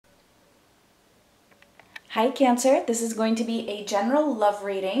Hi Cancer, this is going to be a general love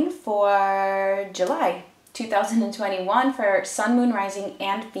reading for July 2021 for Sun, Moon, Rising,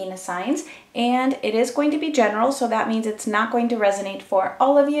 and Venus signs. And it is going to be general, so that means it's not going to resonate for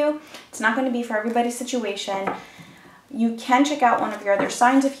all of you. It's not going to be for everybody's situation. You can check out one of your other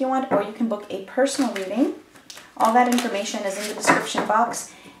signs if you want, or you can book a personal reading. All that information is in the description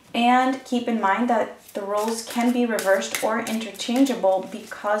box. And keep in mind that the roles can be reversed or interchangeable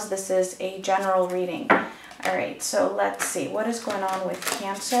because this is a general reading. All right, so let's see what is going on with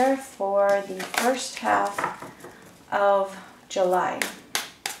Cancer for the first half of July.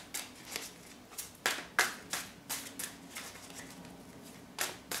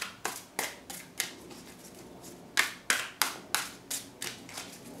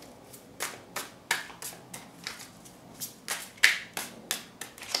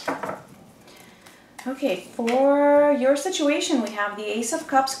 Okay, for your situation, we have the Ace of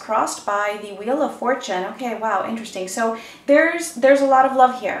Cups crossed by the Wheel of Fortune. Okay, wow, interesting. So there's a lot of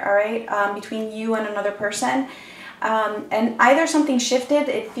love here, all right, between you and another person. And either something shifted,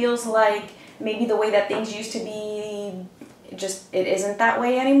 it feels like maybe the way that things used to be, it isn't that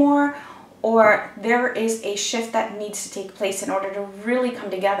way anymore, or there is a shift that needs to take place in order to really come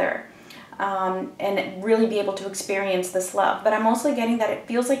together. And really be able to experience this love. But I'm also getting that it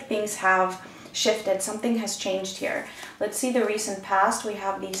feels like things have shifted. Something has changed here. Let's see the recent past. We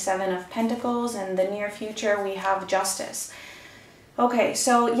have the Seven of Pentacles, and the near future we have Justice. Okay,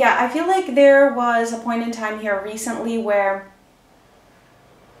 so yeah, I feel like there was a point in time here recently where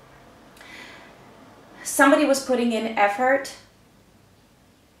somebody was putting in effort,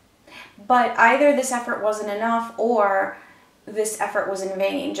 but either this effort wasn't enough or this effort was in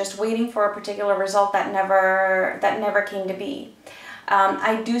vain, just waiting for a particular result that never came to be.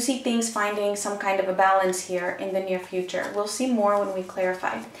 I do see things finding some kind of a balance here in the near future. We'll see more when we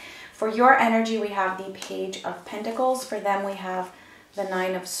clarify. For your energy, we have the Page of Pentacles. For them, we have the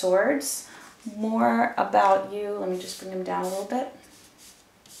Nine of Swords. More about you. Let me just bring them down a little bit.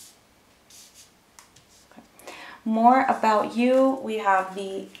 Okay. More about you, we have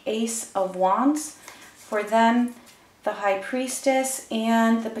the Ace of Wands. For them, the High Priestess,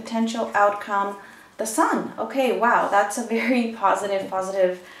 and the potential outcome, the Sun. Okay, wow, that's a very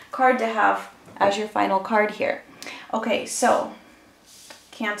positive card to have as your final card here. Okay, so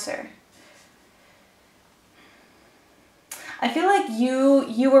Cancer. I feel like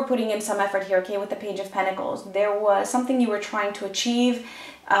you were putting in some effort here, okay, with the Page of Pentacles. There was something you were trying to achieve,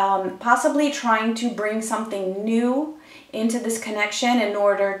 possibly trying to bring something new into this connection in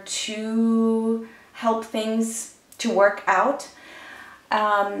order to help things to work out.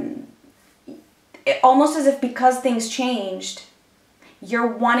 Almost as if because things changed, you're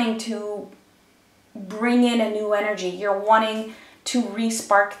wanting to bring in a new energy. You're wanting to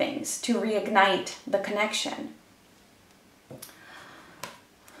re-spark things, to reignite the connection.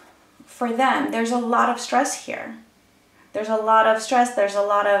 For them, there's a lot of stress here. There's a lot of stress, there's a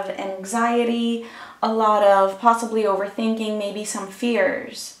lot of anxiety, a lot of possibly overthinking, maybe some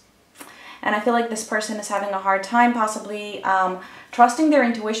fears. And I feel like this person is having a hard time possibly trusting their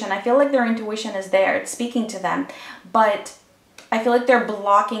intuition. I feel like their intuition is there. It's speaking to them. But I feel like they're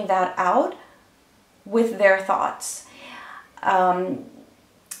blocking that out with their thoughts. And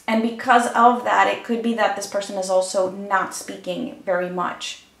because of that, it could be that this person is also not speaking very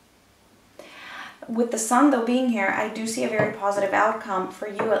much. With the Sun, though, being here, I do see a very positive outcome for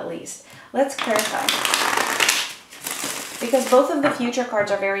you at least. Let's clarify. Because both of the future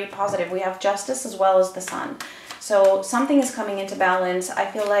cards are very positive. We have Justice as well as the Sun. So something is coming into balance. I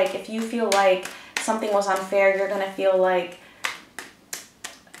feel like if you feel like something was unfair, you're going to feel like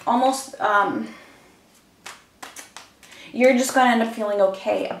almost, you're just going to end up feeling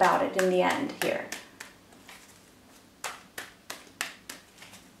okay about it in the end here.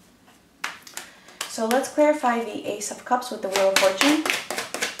 So let's clarify the Ace of Cups with the Wheel of Fortune.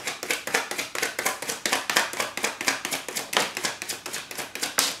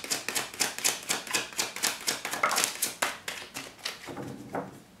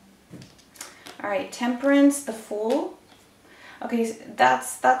 All right, Temperance, the Fool. Okay, so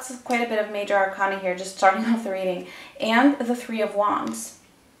that's quite a bit of major arcana here, just starting off the reading. And the Three of Wands.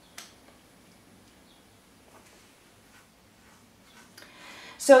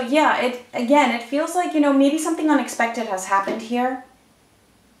 So yeah, it feels like, maybe something unexpected has happened here.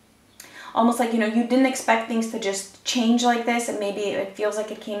 Almost like, you didn't expect things to just change like this, and maybe it feels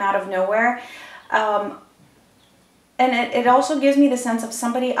like it came out of nowhere. And it also gives me the sense of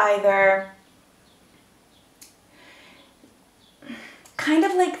somebody either kind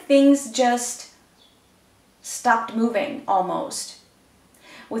of like things just stopped moving almost.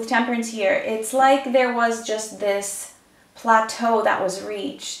 with Temperance here, it's like there was just this plateau that was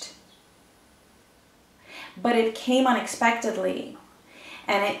reached, but it came unexpectedly.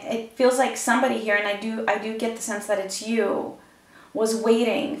 And it feels like somebody here, and I do get the sense that it's you, was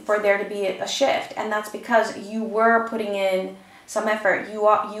waiting for there to be a shift. And that's because you were putting in some effort.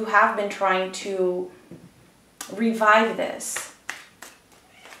 You have been trying to revive this.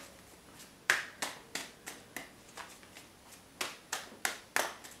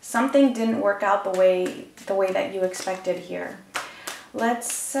 Something didn't work out the way that you expected here.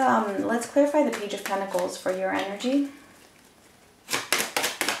 Let's clarify the Page of Pentacles for your energy.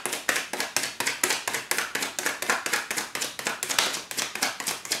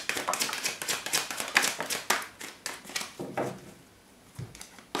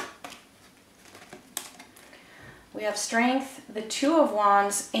 We have Strength, the Two of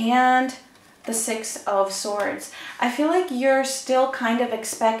Wands, and the Six of Swords. I feel like you're still kind of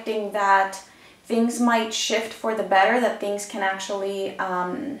expecting that things might shift for the better, that things can actually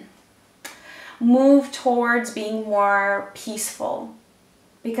move towards being more peaceful,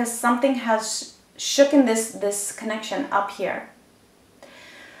 because something has shooken this connection up here.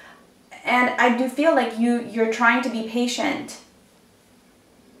 And I do feel like you're trying to be patient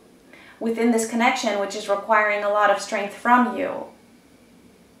within this connection, which is requiring a lot of strength from you.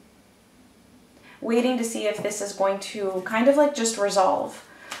 Waiting to see if this is going to kind of like just resolve.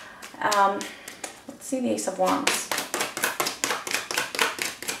 Let's see the Ace of Wands.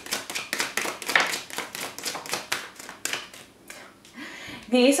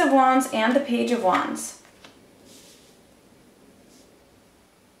 The Ace of Wands and the Page of Wands.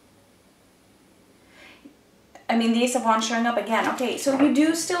 I mean, the Ace of Wands showing up again. Okay, so you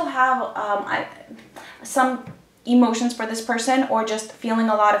do still have some emotions for this person, or just feeling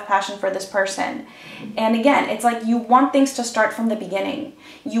a lot of passion for this person. And again, it's like you want things to start from the beginning.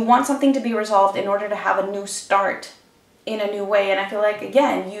 You want something to be resolved in order to have a new start in a new way. And I feel like,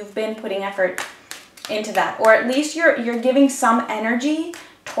 again, you've been putting effort into that, or at least you're giving some energy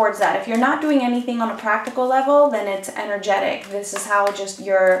towards that. If you're not doing anything on a practical level, then it's energetic. This is how just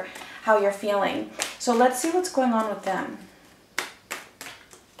how you're feeling. So let's see what's going on with them.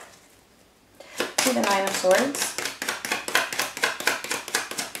 See the Nine of Swords.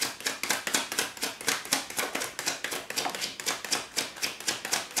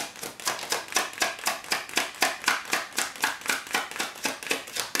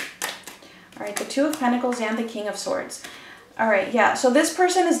 All right, the Two of Pentacles and the King of Swords. All right, yeah, so this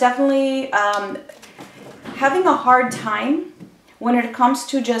person is definitely having a hard time when it comes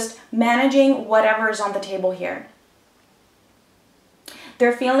to just managing whatever is on the table here.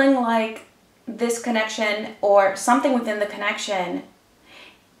 They're feeling like this connection or something within the connection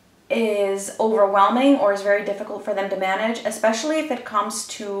is overwhelming or is very difficult for them to manage, especially if it comes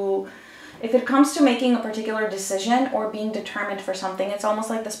to making a particular decision or being determined for something. It's almost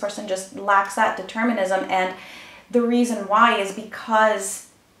like this person just lacks that determinism, and the reason why is because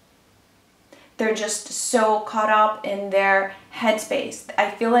they're just so caught up in their headspace.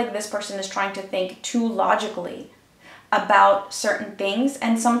 I feel like this person is trying to think too logically about certain things,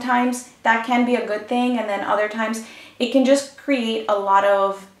 and sometimes that can be a good thing, and then other times it can just create a lot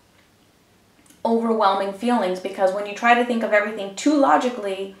of overwhelming feelings, because when you try to think of everything too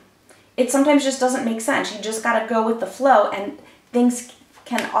logically, it sometimes just doesn't make sense. You just got to go with the flow, and things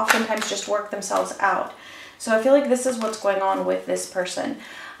can oftentimes just work themselves out. So I feel like this is what's going on with this person.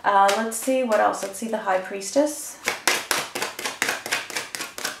 Let's see what else. Let's see the High Priestess.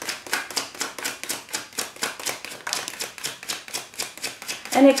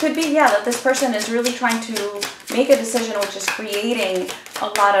 And it could be, yeah, that this person is really trying to make a decision, which is creating a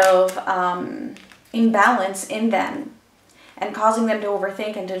lot of imbalance in them and causing them to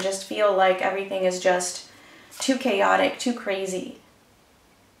overthink and to just feel like everything is just too chaotic, too crazy,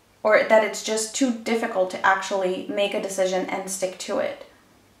 or that it's just too difficult to actually make a decision and stick to it.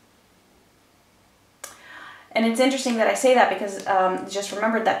 And it's interesting that I say that because just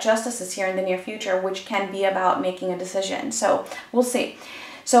remember that Justice is here in the near future, which can be about making a decision. So we'll see.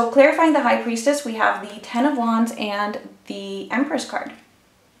 So clarifying the High Priestess, we have the Ten of Wands and the Empress card.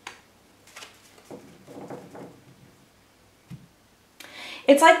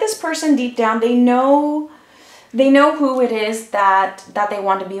 It's like this person deep down, they know who it is that they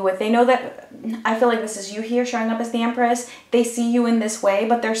want to be with. They know that, I feel like this is you here showing up as the Empress. They see you in this way,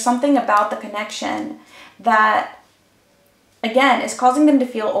 but there's something about the connection that, again, is causing them to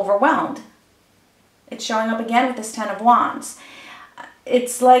feel overwhelmed. It's showing up again with this Ten of Wands.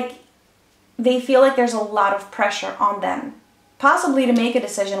 It's like they feel like there's a lot of pressure on them, possibly to make a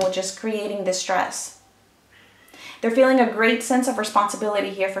decision, which is creating distress. They're feeling a great sense of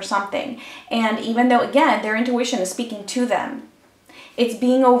responsibility here for something. And even though, again, their intuition is speaking to them, it's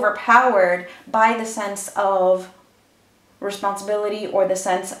being overpowered by the sense of responsibility or the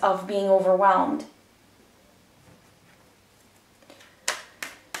sense of being overwhelmed.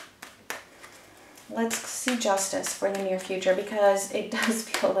 Let's see justice for the near future, because it does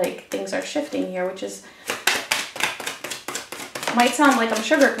feel like things are shifting here, which is, might sound like I'm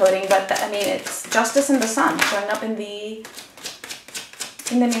sugarcoating, but I mean, it's justice and the sun showing up in the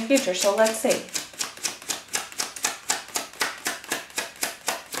near future. So let's see.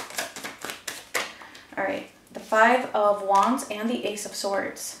 All right, the Five of Wands and the Ace of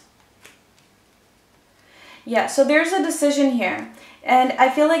Swords. Yeah, so there's a decision here. And I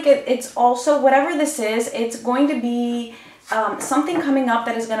feel like it's also, whatever this is, it's going to be something coming up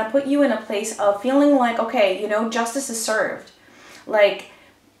that is going to put you in a place of feeling like, okay, you know, justice is served. Like,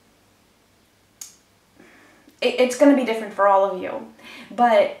 it's going to be different for all of you.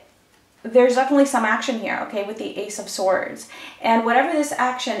 But there's definitely some action here, okay, with the Ace of Swords. And whatever this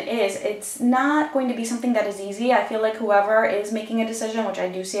action is, it's not going to be something that is easy. I feel like whoever is making a decision, which I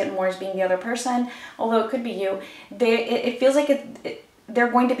do see it more as being the other person, although it could be you, it feels like they're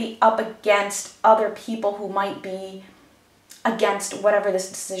going to be up against other people who might be against whatever this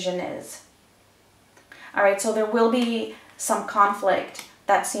decision is. All right, so there will be some conflict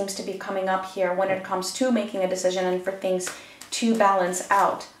that seems to be coming up here when it comes to making a decision and for things to balance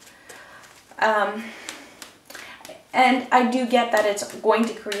out. And I do get that it's going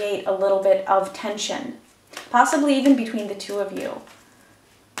to create a little bit of tension, possibly even between the two of you.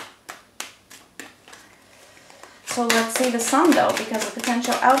 So let's see the Sun though, because the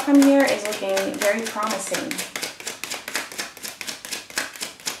potential outcome here is looking very promising.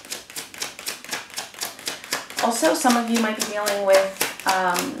 Also, some of you might be dealing with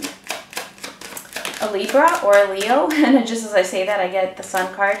a Libra or a Leo, and just as I say that, I get the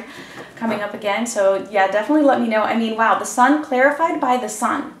Sun card coming up again. So yeah, definitely let me know. I mean, wow, the Sun clarified by the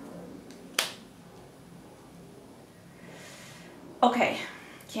Sun. Okay,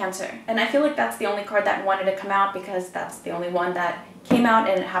 Cancer. And I feel like that's the only card that wanted to come out, because that's the only one that came out,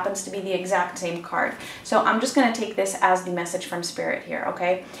 and it happens to be the exact same card. So I'm just going to take this as the message from Spirit here,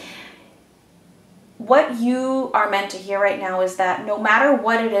 okay? What you are meant to hear right now is that no matter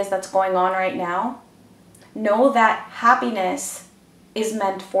what it is that's going on right now, know that happiness is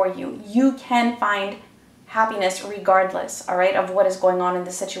meant for you. You can find happiness regardless, all right, of what is going on in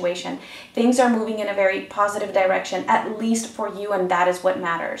the situation. Things are moving in a very positive direction, at least for you, and that is what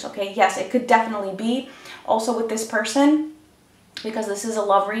matters, okay? Yes, it could definitely be also with this person, because this is a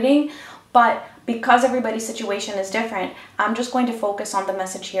love reading, but because everybody's situation is different, I'm just going to focus on the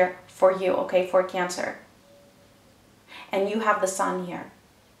message here for you, okay, for Cancer. And you have the Sun here.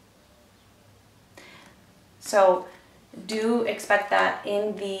 So do expect that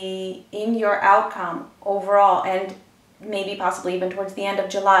in your outcome overall, and maybe possibly even towards the end of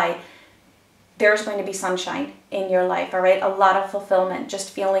July, there's going to be sunshine in your life, all right? A lot of fulfillment, just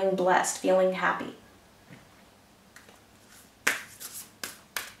feeling blessed, feeling happy.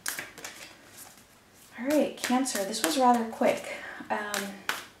 All right, Cancer, this was rather quick.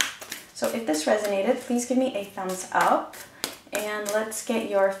 So if this resonated, please give me a thumbs up, and let's get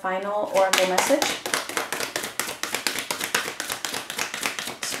your final oracle message.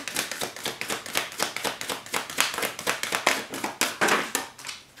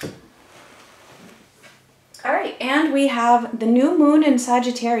 All right, and we have the new moon in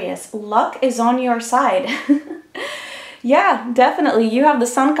Sagittarius. Luck is on your side. Yeah, definitely. You have the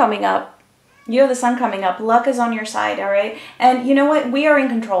Sun coming up. You have the Sun coming up. Luck is on your side, all right? And you know what? We are in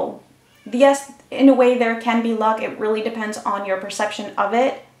control. Yes, in a way there can be luck. It really depends on your perception of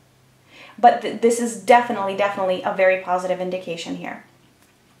it. But this is definitely a very positive indication here.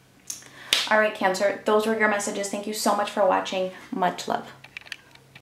 All right, Cancer, those were your messages. Thank you so much for watching. Much love.